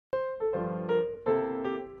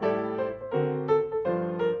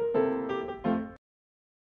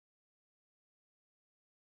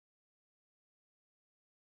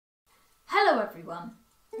Hello everyone,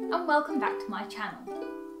 and welcome back to my channel.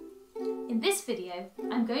 In this video,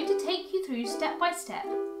 I'm going to take you through step by step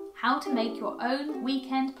how to make your own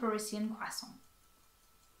weekend Parisian croissant.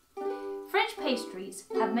 French pastries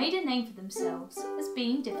have made a name for themselves as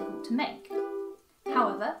being difficult to make.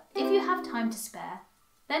 However, if you have time to spare,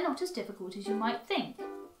 they're not as difficult as you might think,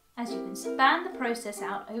 as you can span the process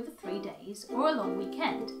out over 3 days or a long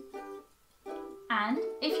weekend. And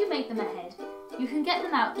if you make them ahead, you can get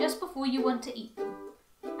them out just before you want to eat them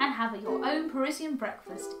and have your own Parisian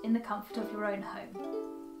breakfast in the comfort of your own home.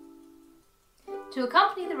 To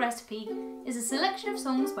accompany the recipe is a selection of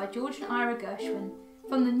songs by George and Ira Gershwin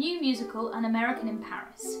from the new musical An American in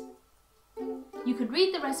Paris. You can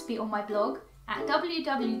read the recipe on my blog at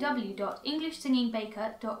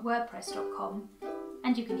www.englishsingingbaker.wordpress.com,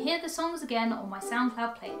 and you can hear the songs again on my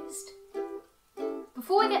SoundCloud playlist.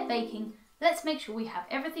 Before we get baking, let's make sure we have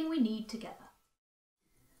everything we need together.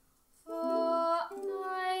 For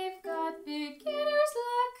I've got beginner's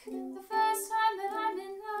luck. The first time that I'm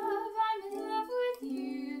in love with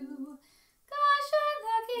you. Gosh, I'm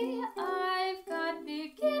lucky, I've got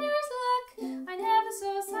beginner's luck. I never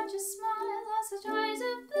saw such a smile or such eyes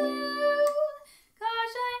of blue.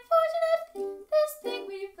 Gosh, I'm fortunate, this thing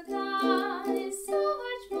we've begun is so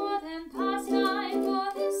much more than pastime,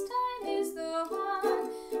 for this time is the one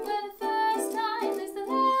where the first time is the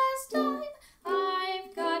last time.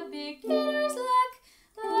 I've got beginner's luck,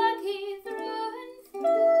 lucky through and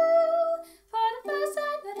through. For the first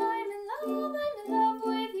time that I'm in love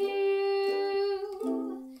with you.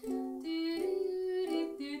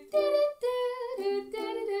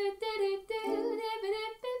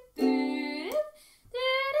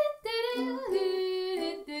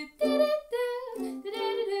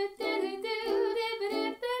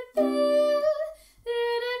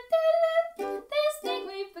 This thing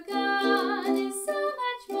we've begun is so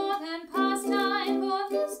much more than pastime, for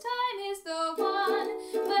this time is the one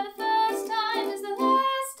where the first time is the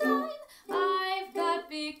last time. I've got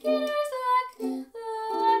beginner's luck,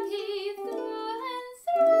 lucky through and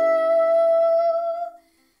through.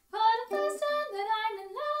 For the first time that I'm in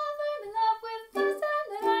love with. First time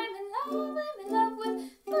that I'm in love with.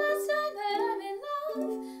 First time that I'm in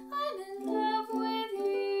love with you.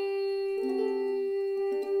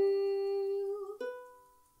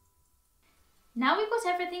 Now we've got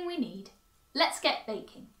everything we need, let's get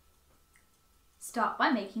baking. Start by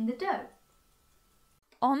making the dough.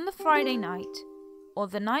 On the Friday night, or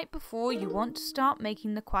the night before you want to start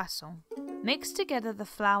making the croissant, mix together the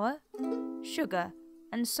flour, sugar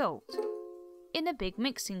and salt in a big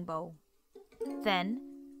mixing bowl. Then,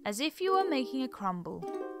 as if you were making a crumble,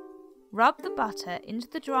 rub the butter into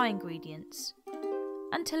the dry ingredients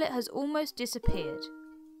until it has almost disappeared.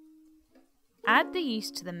 Add the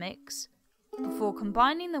yeast to the mix before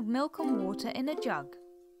combining the milk and water in a jug.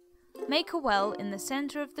 Make a well in the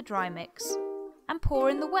centre of the dry mix and pour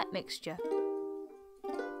in the wet mixture.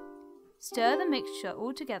 Stir the mixture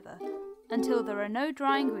all together until there are no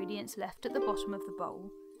dry ingredients left at the bottom of the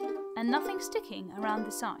bowl and nothing sticking around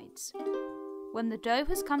the sides. When the dough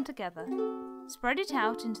has come together, spread it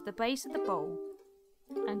out into the base of the bowl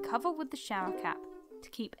and cover with the shower cap to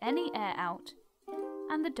keep any air out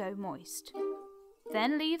and the dough moist.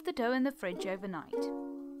 Then leave the dough in the fridge overnight.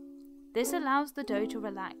 This allows the dough to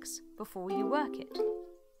relax before you work it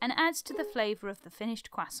and adds to the flavour of the finished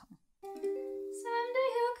croissant.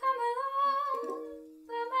 Someday he'll come along,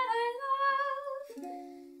 the man I love,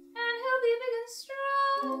 and he'll be big and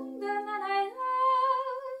strong, the man I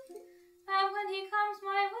love. And when he comes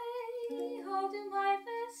my way, I'll do my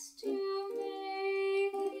best to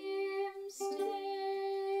make him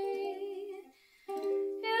stay.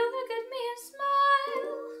 He'll look at me and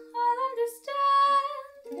smile, I'll understand,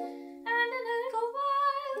 and in a little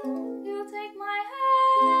while he'll take my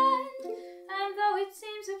hand. And though it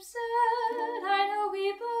seems absurd, I know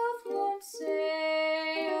we both won't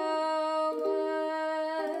say a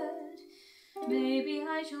word. Maybe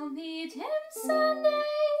I shall meet him Sunday,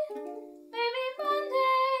 maybe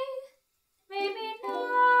Monday, maybe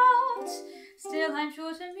not. Still I'm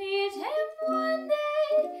sure to meet him one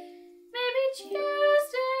day. Maybe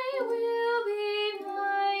Tuesday will be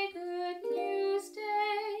my good news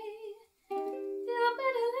day. He'll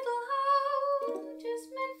build a little home just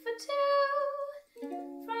meant for two,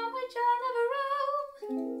 from which I'll never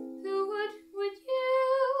roam. Who would you?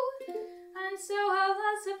 And so I'll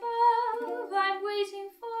pass above. I'm waiting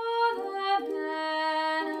for the man I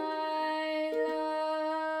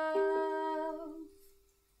love.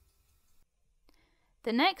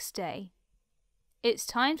 The next day, it's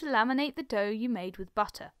time to laminate the dough you made with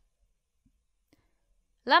butter.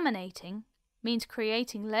 Laminating means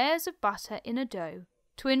creating layers of butter in a dough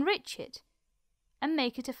to enrich it and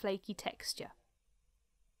make it a flaky texture.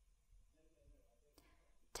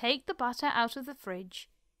 Take the butter out of the fridge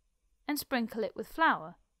and sprinkle it with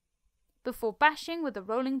flour before bashing with a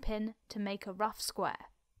rolling pin to make a rough square.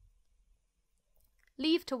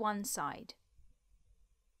 Leave to one side.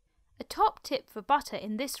 A top tip for butter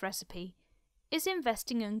in this recipe is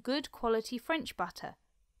investing in good quality French butter,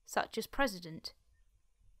 such as President,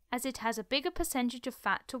 as it has a bigger percentage of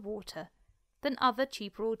fat to water than other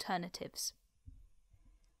cheaper alternatives.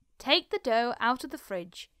 Take the dough out of the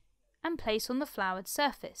fridge and place on the floured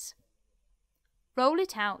surface. Roll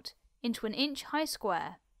it out into an inch-high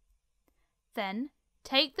square. Then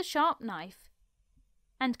take the sharp knife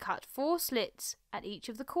and cut 4 slits at each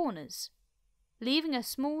of the corners, leaving a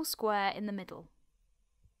small square in the middle.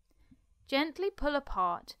 Gently pull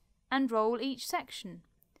apart and roll each section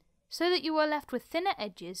so that you are left with thinner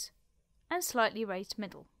edges and slightly raised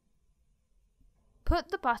middle. Put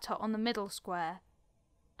the butter on the middle square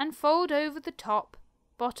and fold over the top,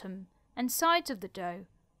 bottom and sides of the dough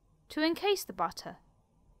to encase the butter,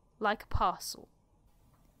 like a parcel.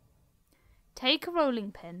 Take a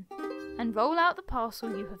rolling pin and roll out the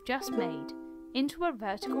parcel you have just made into a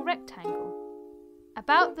vertical rectangle,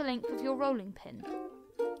 about the length of your rolling pin,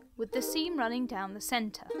 with the seam running down the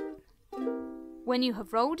centre. When you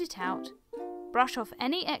have rolled it out, brush off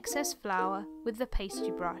any excess flour with the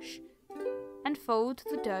pastry brush and fold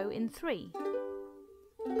the dough in 3,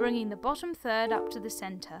 bringing the bottom third up to the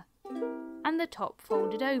centre and the top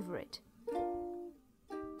folded over it.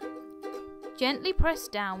 Gently press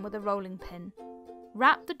down with a rolling pin,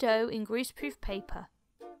 wrap the dough in greaseproof paper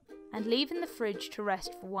and leave in the fridge to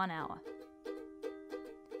rest for 1 hour.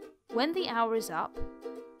 When the hour is up,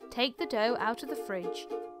 take the dough out of the fridge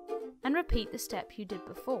and repeat the step you did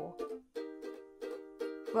before.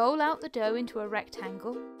 Roll out the dough into a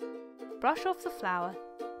rectangle, brush off the flour,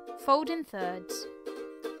 fold in thirds,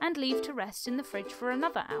 and leave to rest in the fridge for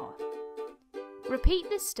another hour. Repeat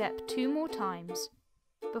this step 2 more times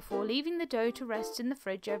before leaving the dough to rest in the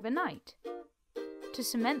fridge overnight to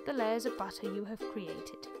cement the layers of butter you have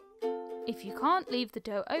created. If you can't leave the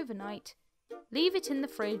dough overnight, leave it in the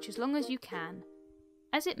fridge as long as you can,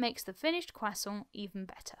 as it makes the finished croissant even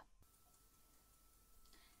better.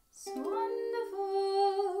 It's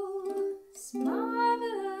wonderful, it's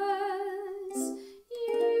marvelous,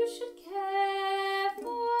 you should care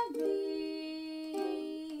for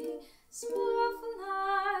me. It's awful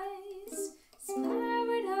nice, it's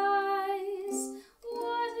paradise,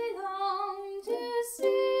 what I long to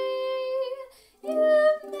see.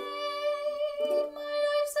 You've made my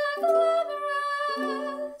life so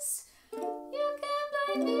glamorous, you can't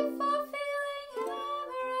blame me for feeling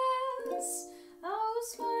amorous. Oh,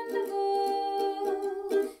 it's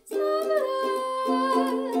wonderful, it's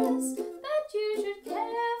marvelous, that you should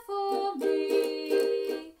care for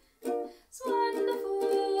me. It's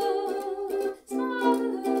wonderful, it's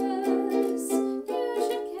marvelous, you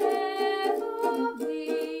should care for me.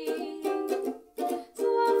 It's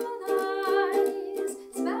awful nice,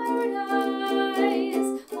 it's paradise, what I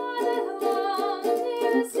long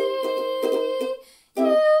to see.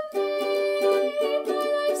 You've made my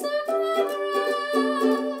life so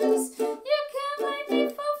glamorous, you can't blame me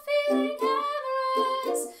for feeling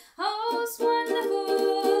amorous. Oh, it's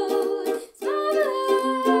wonderful, it's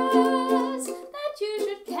marvelous, that you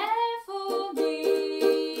should care for me.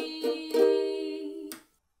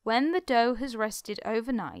 When the dough has rested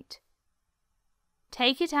overnight,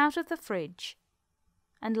 take it out of the fridge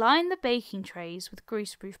and line the baking trays with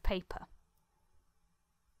greaseproof paper.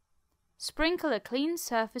 Sprinkle a clean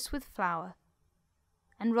surface with flour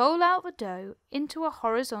and roll out the dough into a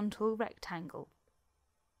horizontal rectangle.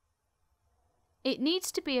 It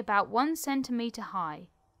needs to be about 1 centimetre high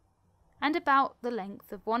and about the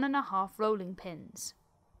length of 1½ rolling pins.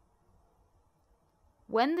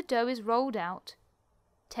 When the dough is rolled out,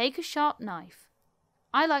 take a sharp knife,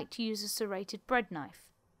 I like to use a serrated bread knife,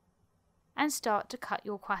 and start to cut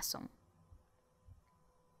your croissant.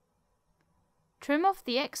 Trim off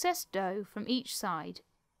the excess dough from each side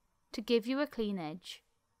to give you a clean edge,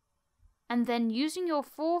 and then using your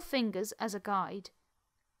 4 fingers as a guide,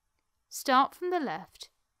 start from the left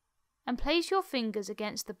and place your fingers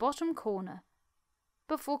against the bottom corner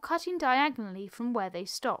before cutting diagonally from where they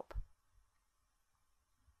stop.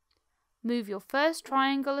 Move your first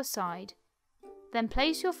triangle aside, then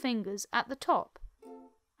place your fingers at the top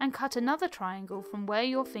and cut another triangle from where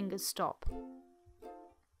your fingers stop.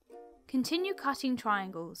 Continue cutting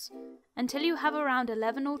triangles until you have around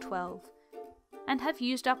 11 or 12 and have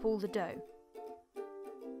used up all the dough.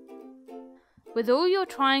 With all your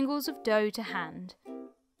triangles of dough to hand,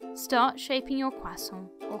 start shaping your croissant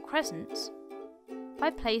or crescents by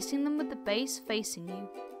placing them with the base facing you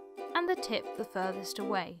and the tip the furthest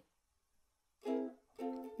away.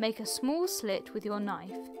 Make a small slit with your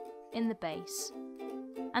knife in the base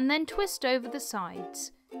and then twist over the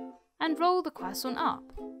sides and roll the croissant up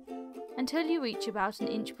until you reach about an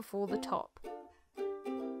inch before the top.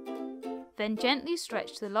 Then gently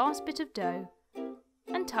stretch the last bit of dough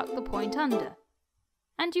and tuck the point under,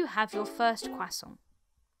 and you have your first croissant.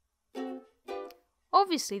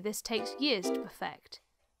 Obviously this takes years to perfect,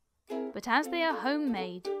 but as they are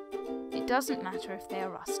homemade, it doesn't matter if they are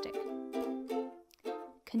rustic.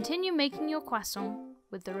 Continue making your croissant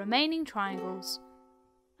with the remaining triangles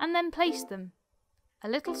and then place them, a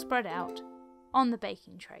little spread out, on the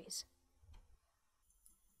baking trays.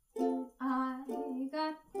 I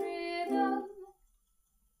got rhythm,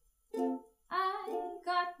 I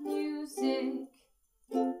got music,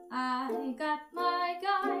 I got my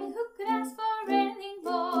guy who could ask for anything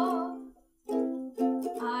more.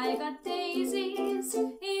 I got daisies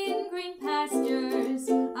in green pastures,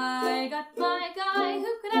 I got my guy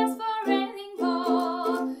who could ask for anything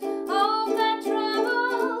more. Oh, that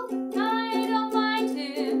trouble, I don't mind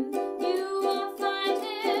him, you won't find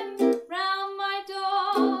him round my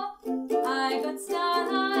door. I got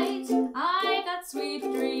starlight, I got sweet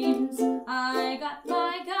dreams, I got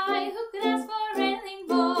my guy who could ask for anything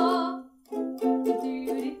more.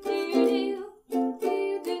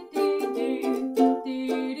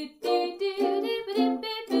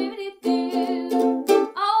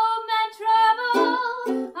 Oh, man,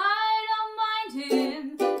 trouble, I don't mind him,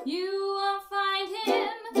 you won't find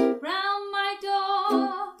him round my door.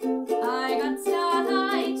 I got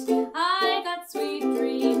starlight, I got sweet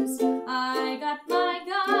dreams, I got my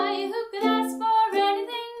guy who could ask for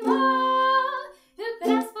anything more, who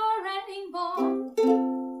could ask for anything more.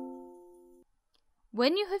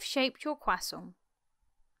 When you have shaped your croissant,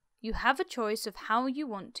 you have a choice of how you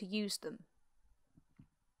want to use them.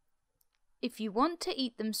 If you want to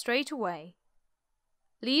eat them straight away,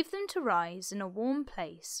 leave them to rise in a warm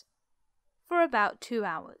place for about 2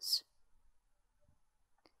 hours.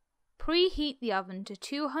 Preheat the oven to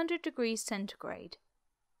 200 degrees centigrade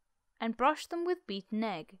and brush them with beaten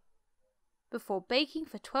egg before baking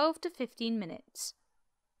for 12 to 15 minutes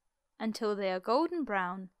until they are golden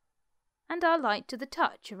brown and are light to the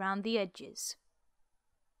touch around the edges.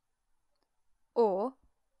 Or,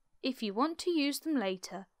 if you want to use them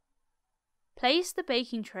later, place the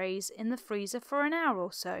baking trays in the freezer for an hour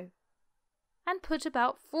or so and put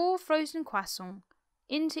about 4 frozen croissants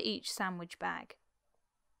into each sandwich bag.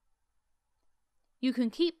 You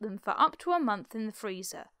can keep them for up to a month in the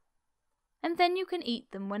freezer, and then you can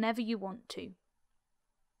eat them whenever you want to.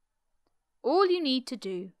 All you need to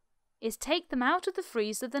do is take them out of the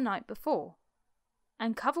freezer the night before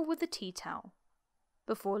and cover with a tea towel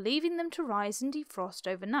before leaving them to rise and defrost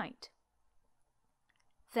overnight.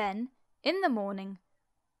 Then, in the morning,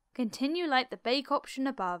 continue like the bake option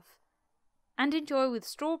above and enjoy with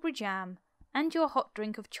strawberry jam and your hot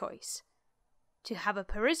drink of choice to have a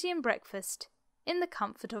Parisian breakfast in the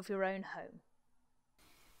comfort of your own home.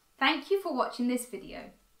 Thank you for watching this video.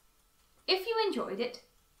 If you enjoyed it,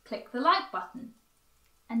 click the like button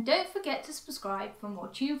and don't forget to subscribe for more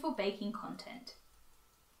tuneful baking content.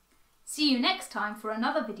 See you next time for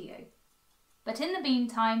another video, but in the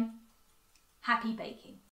meantime, happy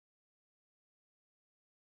baking!